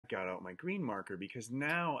got out my green marker because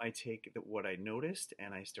now I take what I noticed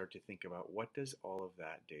and I start to think about what does all of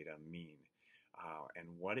that data mean? And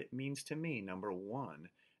what it means to me, number one,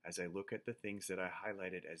 as I look at the things that I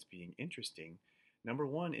highlighted as being interesting, number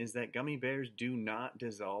one is that gummy bears do not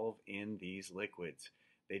dissolve in these liquids.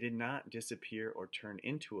 They did not disappear or turn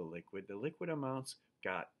into a liquid. The liquid amounts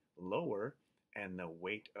got lower and the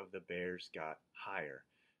weight of the bears got higher.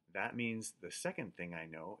 That means the second thing I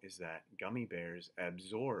know is that gummy bears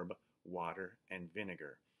absorb water and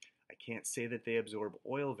vinegar. I can't say that they absorb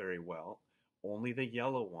oil very well. Only the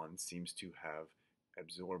yellow one seems to have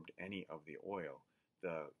absorbed any of the oil.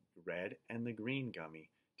 The red and the green gummy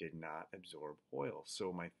did not absorb oil.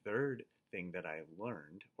 So my third thing that I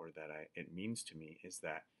learned, or that it means to me, is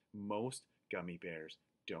that most gummy bears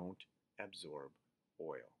don't absorb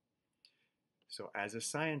oil. So as a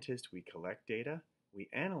scientist, we collect data, we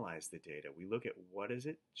analyze the data, we look at what does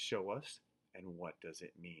it show us and what does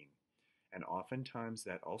it mean. And oftentimes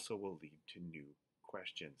that also will lead to new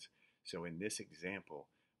questions. So in this example,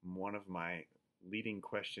 one of my leading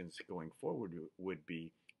questions going forward would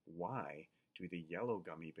be, why do the yellow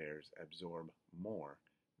gummy bears absorb more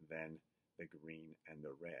than the green and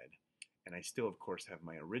the red? And I still, of course, have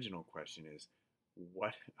my original question is,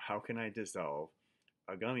 how can I dissolve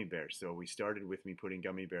a gummy bear? So we started with me putting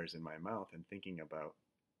gummy bears in my mouth and thinking about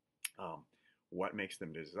what makes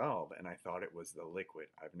them dissolve, and I thought it was the liquid.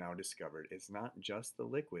 I've now discovered it's not just the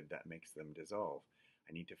liquid that makes them dissolve.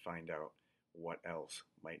 I need to find out what else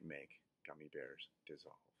might make gummy bears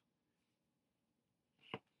dissolve.